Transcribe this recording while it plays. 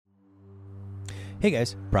Hey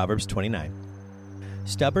guys, Proverbs 29.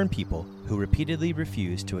 Stubborn people who repeatedly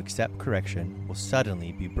refuse to accept correction will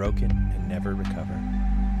suddenly be broken and never recover.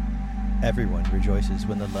 Everyone rejoices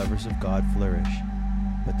when the lovers of God flourish,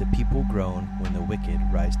 but the people groan when the wicked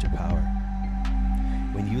rise to power.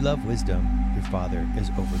 When you love wisdom, your father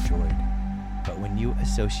is overjoyed, but when you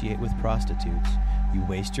associate with prostitutes, you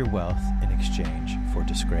waste your wealth in exchange for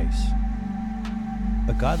disgrace.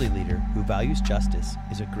 A godly leader who values justice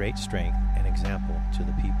is a great strength and example to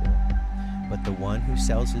the people, but the one who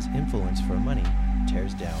sells his influence for money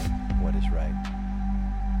tears down what is right.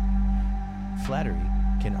 Flattery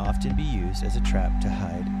can often be used as a trap to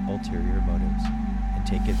hide ulterior motives and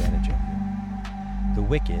take advantage of you. The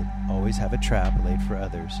wicked always have a trap laid for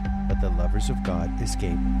others, but the lovers of God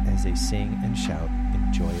escape as they sing and shout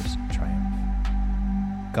in joyous triumph.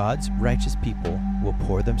 God's righteous people will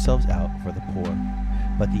pour themselves out for the poor,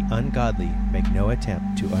 but the ungodly make no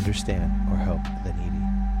attempt to understand or help the needy.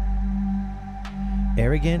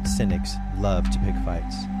 Arrogant cynics love to pick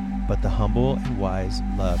fights, but the humble and wise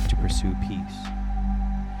love to pursue peace.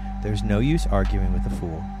 There's no use arguing with a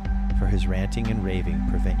fool, for his ranting and raving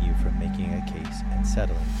prevent you from making a case and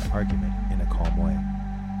settling the argument in a calm way.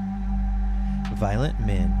 Violent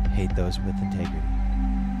men hate those with integrity,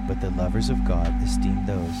 but the lovers of God esteem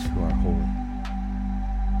those who are holy.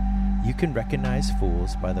 You can recognize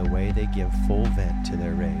fools by the way they give full vent to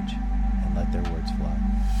their rage and let their words fly.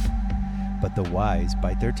 But the wise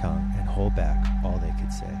bite their tongue and hold back all they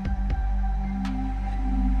could say.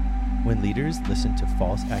 When leaders listen to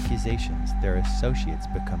false accusations, their associates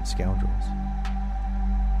become scoundrels.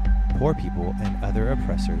 Poor people and other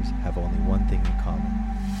oppressors have only one thing in common: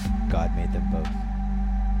 God made them both.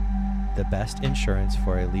 The best insurance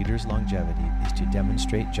for a leader's longevity is to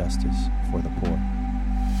demonstrate justice for the poor.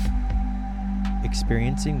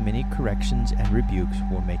 Experiencing many corrections and rebukes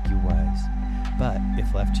will make you wise, but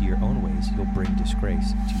if left to your own ways, you'll bring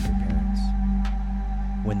disgrace to your parents.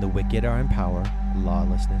 When the wicked are in power,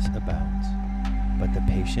 lawlessness abounds, but the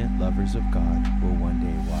patient lovers of God will one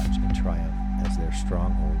day watch in triumph as their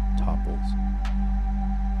stronghold topples.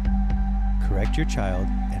 Correct your child,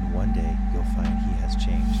 and one day you'll find he has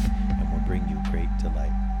changed and will bring you great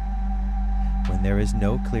delight. When there is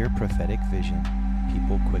no clear prophetic vision,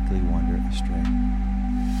 people quickly wander astray.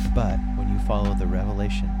 But when you follow the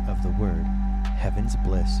revelation of the word, heaven's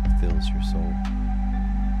bliss fills your soul.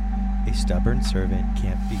 A stubborn servant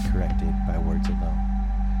can't be corrected by words alone,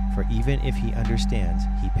 for even if he understands,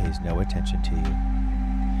 he pays no attention to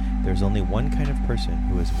you. There's only one kind of person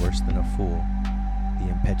who is worse than a fool, the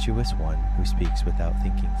impetuous one who speaks without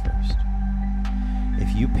thinking first.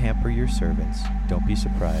 If you pamper your servants, don't be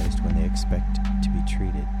surprised when they expect to be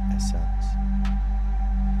treated as sons.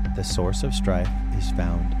 The source of strife is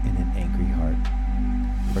found in an angry heart,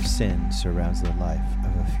 for sin surrounds the life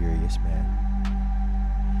of a furious man.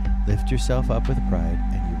 Lift yourself up with pride,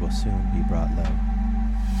 and you will soon be brought low,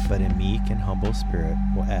 but a meek and humble spirit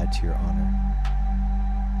will add to your honor.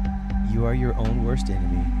 You are your own worst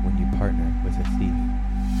enemy when you partner with a thief,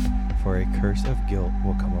 for a curse of guilt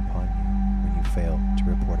will come upon you when you fail to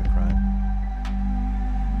report a crime.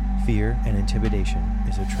 Fear and intimidation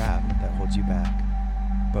is a trap that holds you back,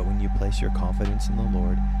 but when you place your confidence in the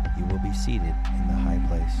Lord, you will be seated in the high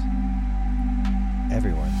place.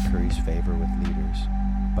 Everyone curries favor with leaders,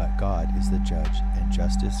 but God is the judge, and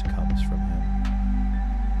justice comes from him.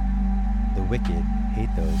 The wicked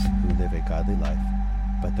hate those who live a godly life,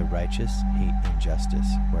 but the righteous hate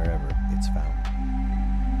injustice wherever it's found.